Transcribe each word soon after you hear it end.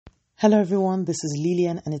Hello everyone, this is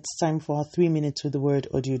Lillian and it's time for our 3 minutes with the word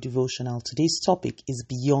audio devotional. Today's topic is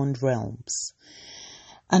Beyond Realms.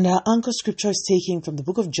 And our anchor scripture is taken from the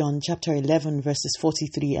book of John chapter 11 verses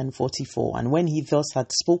 43 and 44. And when he thus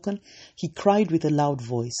had spoken, he cried with a loud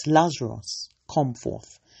voice, Lazarus, come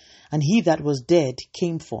forth. And he that was dead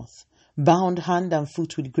came forth, bound hand and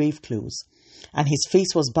foot with grave clothes, and his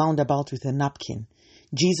face was bound about with a napkin.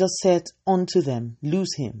 Jesus said unto them,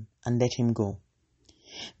 Loose him and let him go.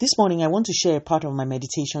 This morning I want to share a part of my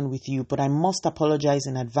meditation with you, but I must apologize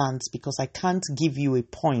in advance because I can't give you a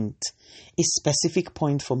specific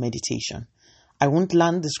point for meditation. I won't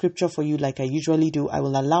land the scripture for you like I usually do. I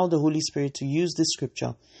will allow the Holy Spirit to use this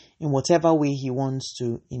scripture in whatever way He wants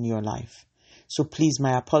to in your life. So please,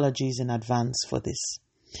 my apologies in advance for this.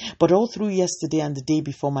 But all through yesterday and the day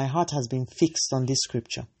before, my heart has been fixed on this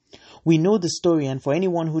scripture. We know the story, and for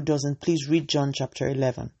anyone who doesn't, please read John chapter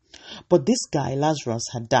 11. But this guy, Lazarus,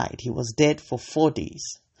 had died. He was dead for 4 days.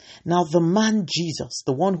 Now the man Jesus,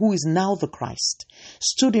 the one who is now the Christ,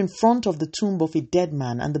 stood in front of the tomb of a dead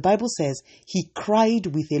man, and the Bible says he cried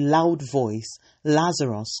with a loud voice,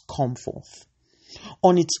 Lazarus, come forth.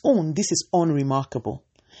 On its own, this is unremarkable.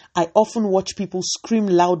 I often watch people scream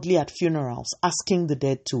loudly at funerals, asking the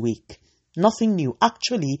dead to wake. Nothing new.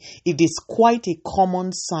 Actually, it is quite a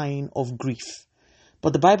common sign of grief.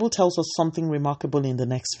 But the Bible tells us something remarkable in the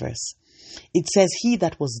next verse. It says, He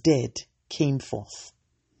that was dead came forth.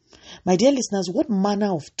 My dear listeners, what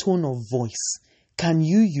manner of tone of voice can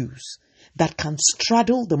you use that can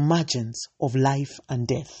straddle the margins of life and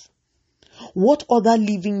death? What other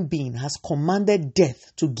living being has commanded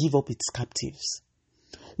death to give up its captives?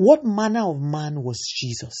 What manner of man was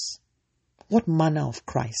Jesus? What manner of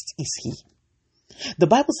Christ is He? The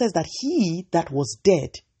Bible says that He that was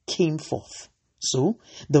dead came forth. So,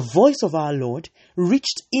 the voice of our Lord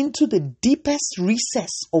reached into the deepest recess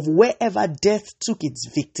of wherever death took its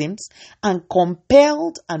victims and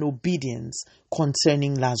compelled an obedience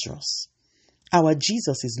concerning Lazarus. Our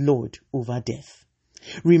Jesus is Lord over death.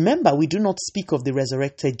 Remember, we do not speak of the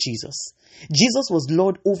resurrected Jesus. Jesus was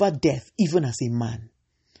Lord over death even as a man.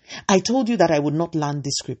 I told you that I would not land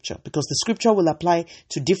this scripture because the scripture will apply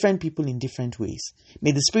to different people in different ways.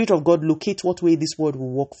 May the Spirit of God locate what way this word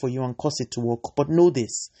will work for you and cause it to work. But know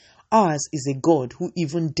this, ours is a God who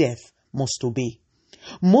even death must obey.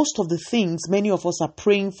 Most of the things many of us are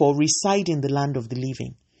praying for reside in the land of the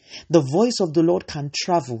living. The voice of the Lord can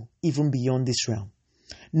travel even beyond this realm.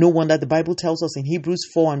 No wonder the Bible tells us in Hebrews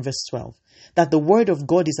 4 and verse 12 that the word of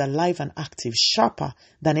God is alive and active, sharper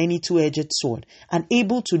than any two-edged sword, and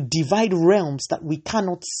able to divide realms that we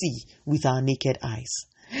cannot see with our naked eyes.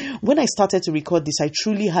 When I started to record this, I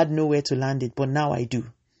truly had nowhere to land it, but now I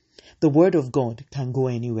do. The word of God can go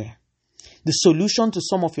anywhere. The solution to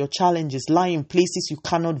some of your challenges lie in places you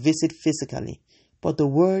cannot visit physically, but the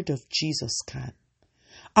word of Jesus can.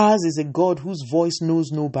 Ours is a God whose voice knows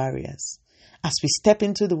no barriers. As we step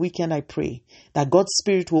into the weekend, I pray that God's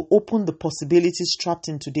Spirit will open the possibilities trapped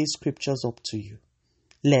in today's scriptures up to you.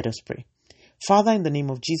 Let us pray. Father, in the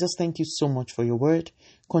name of Jesus, thank you so much for your word.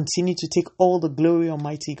 Continue to take all the glory,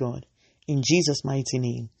 Almighty God. In Jesus' mighty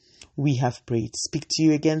name, we have prayed. Speak to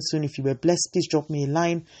you again soon. If you were blessed, please drop me a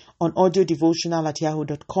line on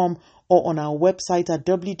audiodevotional@yahoo.com or on our website at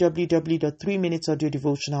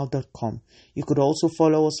www.3minutesaudiodevotional.com. You could also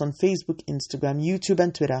follow us on Facebook, Instagram, YouTube,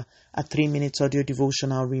 and Twitter at 3 Minutes Audio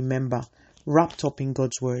Devotional. Remember, wrapped up in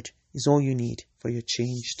God's Word is all you need for your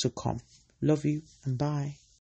change to come. Love you and bye.